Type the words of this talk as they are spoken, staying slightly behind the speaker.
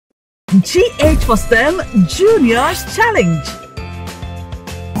GH for STEM Juniors Challenge.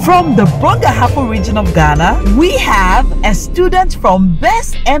 From the Brongahafo region of Ghana, we have a student from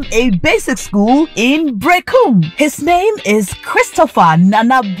BESS MA Basic School in Brekum. His name is Christopher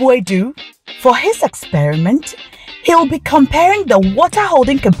Nana BOADU. For his experiment, he'll be comparing the water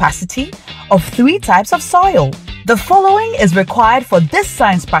holding capacity of 3 types of soil. The following is required for this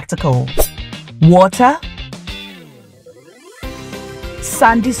science practical: water,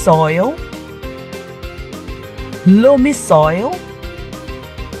 sandy soil, loamy soil,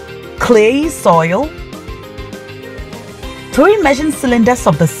 clay soil, 3 measuring cylinders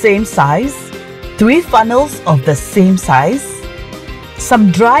of the same size, 3 funnels of the same size,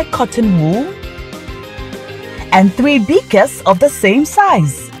 some dry cotton wool, and 3 beakers of the same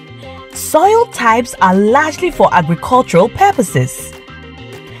size. Soil types are largely for agricultural purposes.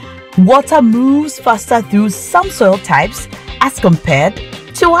 Water moves faster through some soil types as compared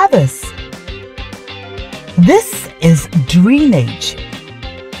to others. This is drainage.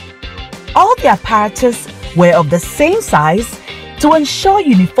 All the apparatus were of the same size to ensure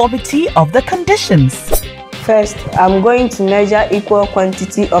uniformity of the conditions. First, I'm going to measure equal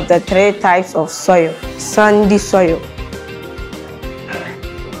quantity of the 3 types of soil: sandy soil,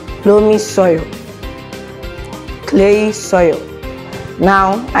 loamy soil, clay soil.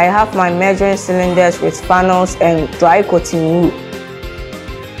 Now, I have my measuring cylinders with funnels and dry cotton wool.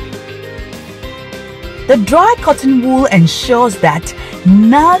 The dry cotton wool ensures that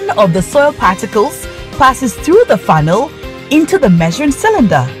none of the soil particles passes through the funnel into the measuring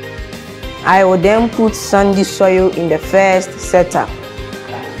cylinder. I will then put sandy soil in the first setup,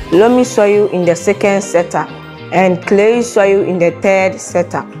 loamy soil in the second setup, and clay soil in the third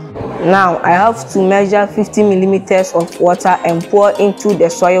setup. Now I have to measure 50 millimeters of water and pour into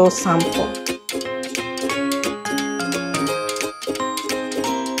the soil sample.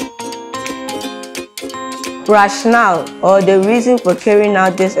 Rationale, or the reason for carrying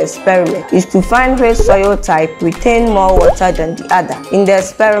out this experiment, is to find which soil type retains more water than the other. In the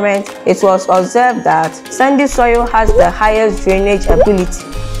experiment, it was observed that sandy soil has the highest drainage ability.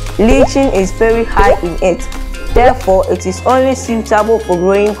 Leaching is very high in it. Therefore, it is only suitable for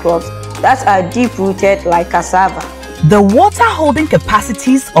growing crops that are deep-rooted like cassava. The water holding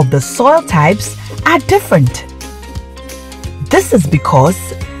capacities of the soil types are different. This is because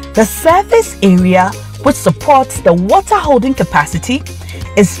the surface area which supports the water holding capacity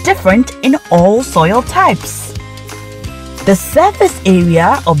is different in all soil types. The surface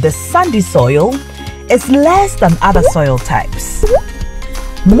area of the sandy soil is less than other soil types.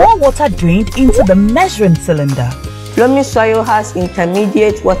 More water drained into the measuring cylinder. Loamy soil has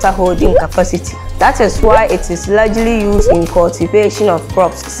intermediate water holding capacity. That is why it is largely used in cultivation of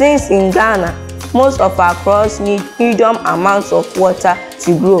crops, since in Ghana, most of our crops need medium amounts of water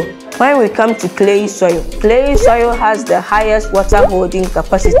to grow. When we come to clay soil has the highest water holding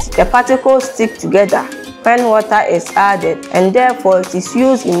capacity. The particles stick together when water is added, and therefore it is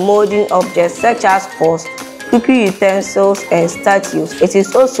used in molding objects such as pots, cooking utensils, and statues. It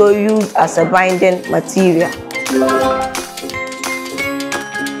is also used as a binding material.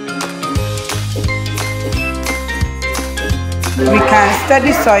 We can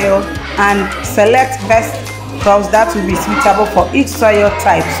study soil and select best crops that will be suitable for each soil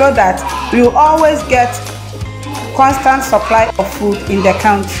type, so that we will always get constant supply of food in the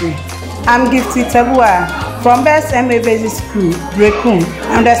country. I'm Gifty Tabua from BESS MA Basic School, Brekum.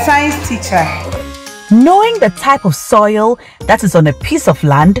 I'm the science teacher. Knowing the type of soil that is on a piece of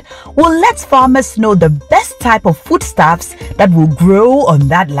land will let farmers know the best type of foodstuffs that will grow on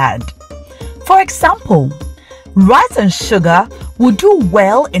that land. For example, rice and sugar will do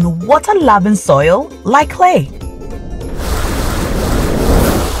well in water-loving soil like clay.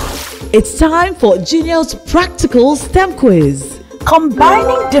 It's time for Juneos Practical STEM Quiz.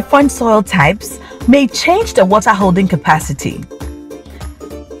 Combining different soil types may change the water holding capacity.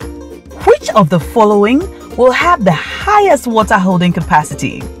 Which of the following will have the highest water holding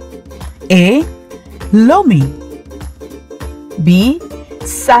capacity? A. Loamy. B.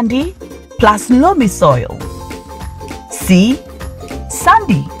 Sandy plus loamy soil. C.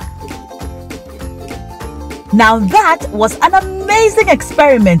 Sandy. Now that was an amazing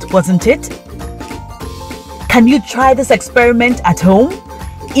experiment, wasn't it? Can you try this experiment at home,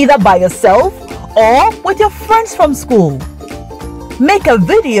 either by yourself or with your friends from school? Make a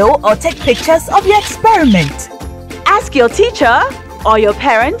video or take pictures of your experiment. Ask your teacher or your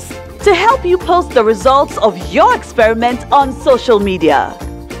parents to help you post the results of your experiment on social media.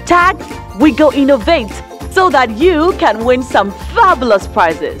 Tag We Go Innovate so that you can win some fabulous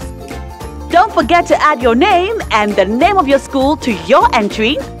prizes. Don't forget to add your name and the name of your school to your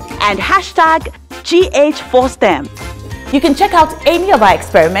entry and hashtag GH4STEM. You can check out any of our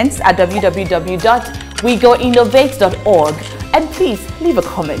experiments at www.wegoinnovate.org, and please leave a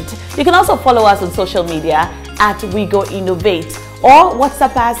comment. You can also follow us on social media at WeGoInnovate or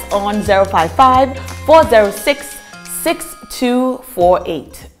WhatsApp us on 055 406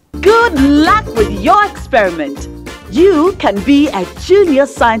 6248. Good luck with your experiment. You can be a junior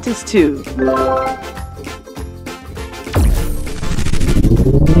scientist too.